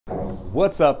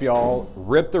What's up, y'all?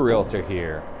 Rip the Realtor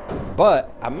here.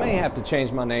 But I may have to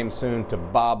change my name soon to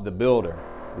Bob the Builder.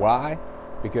 Why?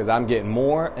 Because I'm getting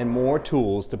more and more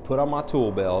tools to put on my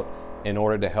tool belt in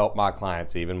order to help my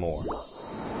clients even more.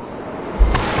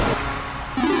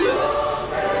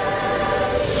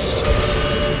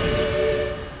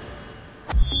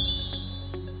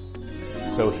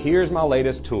 So here's my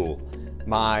latest tool,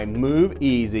 my Move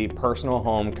Easy Personal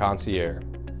Home Concierge.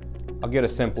 I'll get a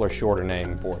simpler, shorter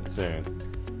name for it soon.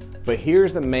 But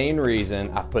here's the main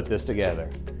reason I put this together.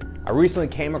 I recently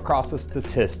came across a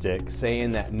statistic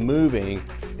saying that moving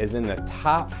is in the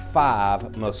top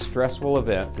 5 most stressful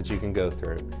events that you can go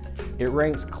through. It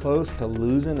ranks close to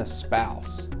losing a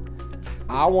spouse.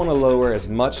 I want to lower as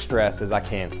much stress as I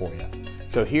can for you.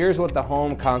 So here's what the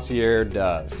Home Concierge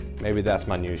does. Maybe that's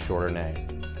my new shorter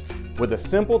name. With a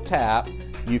simple tap,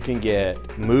 you can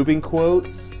get moving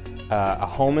quotes, a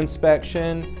home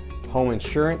inspection, home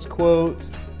insurance quotes,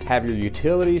 have your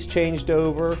utilities changed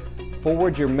over,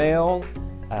 forward your mail,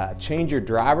 change your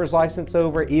driver's license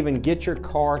over, even get your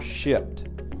car shipped.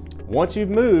 Once you've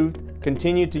moved,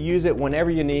 continue to use it whenever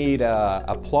you need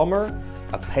a plumber,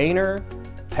 a painter,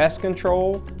 pest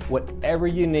control, whatever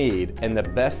you need. And the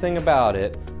best thing about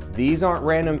it, these aren't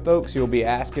random folks you'll be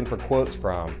asking for quotes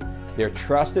from. They're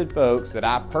trusted folks that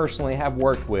I personally have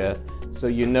worked with, so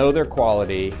you know their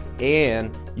quality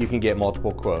and you can get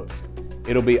multiple quotes.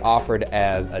 It'll be offered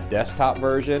as a desktop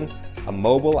version, a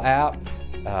mobile app,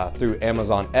 through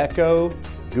Amazon Echo,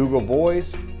 Google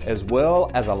Voice, as well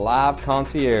as a live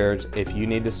concierge if you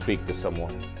need to speak to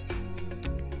someone.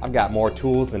 I've got more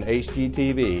tools than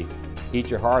HGTV. Eat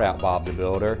your heart out, Bob the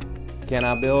Builder. Can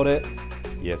I build it?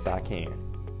 Yes, I can.